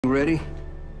Ready?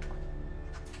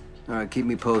 All right, keep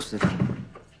me posted.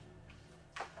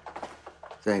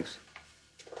 Thanks.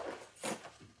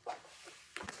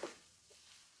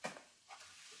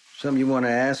 Something you want to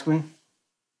ask me?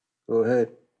 Go ahead.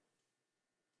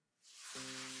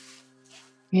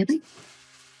 Really?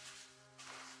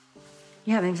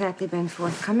 You haven't exactly been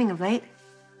forthcoming of late.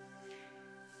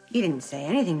 You didn't say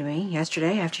anything to me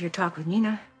yesterday after your talk with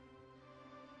Nina.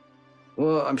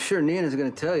 Well, I'm sure Nina's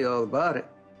going to tell you all about it.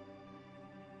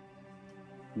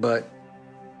 But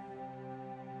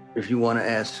if you want to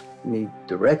ask me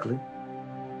directly.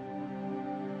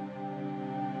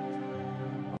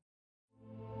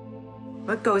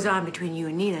 What goes on between you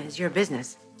and Nina is your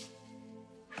business.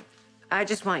 I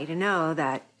just want you to know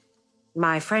that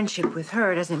my friendship with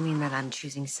her doesn't mean that I'm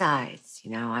choosing sides.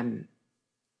 You know, I'm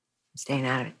staying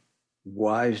out of it.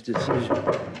 Wise decision.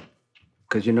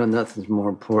 Because you know nothing's more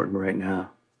important right now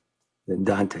than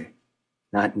Dante,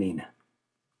 not Nina.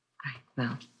 Right,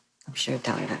 well, I'm sure I'll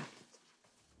tell her that.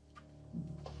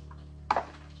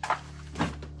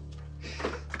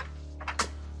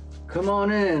 Come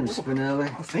on in,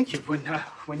 Spinelli. Oh, thank you.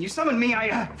 When you summoned me,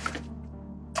 I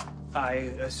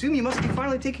assume you must be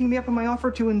finally taking me up on my offer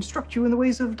to instruct you in the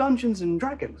ways of Dungeons and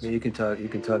Dragons. Yeah, you can talk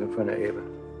in front of Ava.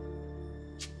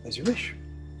 As you wish.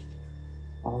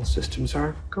 All systems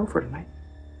are go for tonight.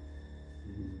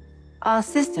 All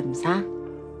systems, huh?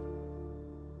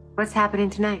 What's happening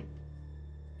tonight?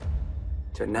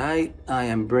 Tonight, I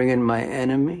am bringing my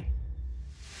enemy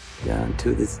down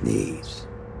to his knees.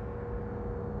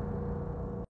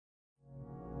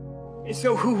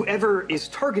 So whoever is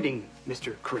targeting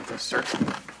Mr. Corinthus, sir,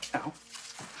 now,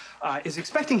 is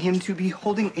expecting him to be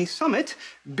holding a summit,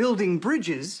 building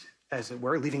bridges, as it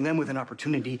were, leaving them with an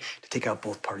opportunity to take out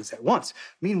both parties at once.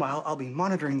 Meanwhile, I'll be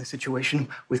monitoring the situation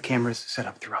with cameras set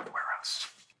up throughout the warehouse.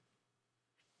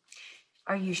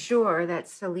 Are you sure that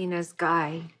Selena's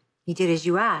guy, he did as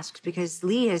you asked? Because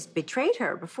Lee has betrayed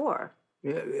her before.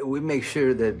 Yeah, we make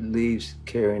sure that Lee's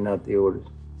carrying out the orders.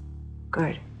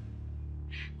 Good.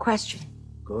 Question.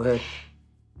 Go ahead.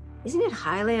 Isn't it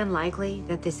highly unlikely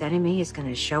that this enemy is going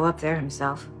to show up there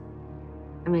himself?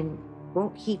 I mean,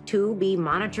 won't he too be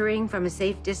monitoring from a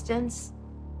safe distance?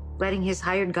 Letting his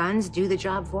hired guns do the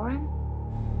job for him?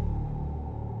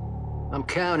 I'm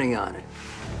counting on it.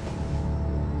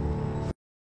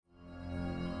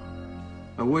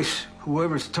 I wish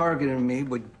whoever's targeting me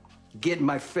would get in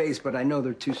my face, but I know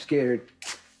they're too scared.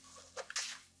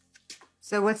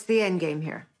 So what's the end game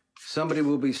here? Somebody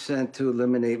will be sent to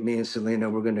eliminate me and Selena.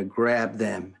 We're going to grab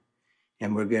them,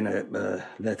 and we're going to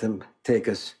let them take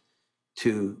us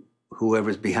to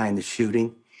whoever's behind the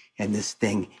shooting, and this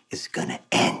thing is going to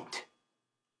end.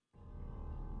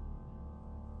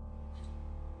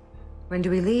 When do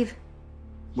we leave?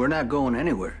 We're not going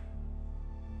anywhere.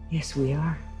 Yes, we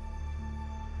are.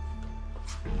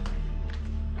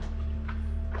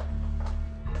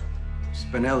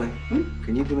 Spinelli,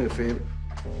 can you do me a favor?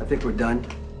 I think we're done.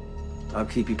 I'll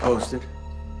keep you posted.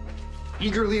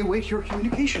 Eagerly await your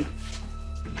communication.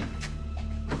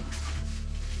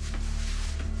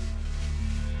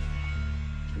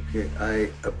 Okay, I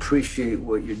appreciate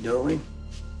what you're doing,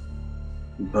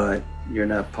 but you're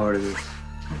not part of this.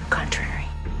 On the contrary.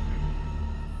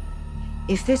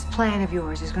 If this plan of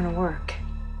yours is going to work,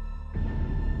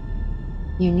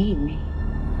 you need me.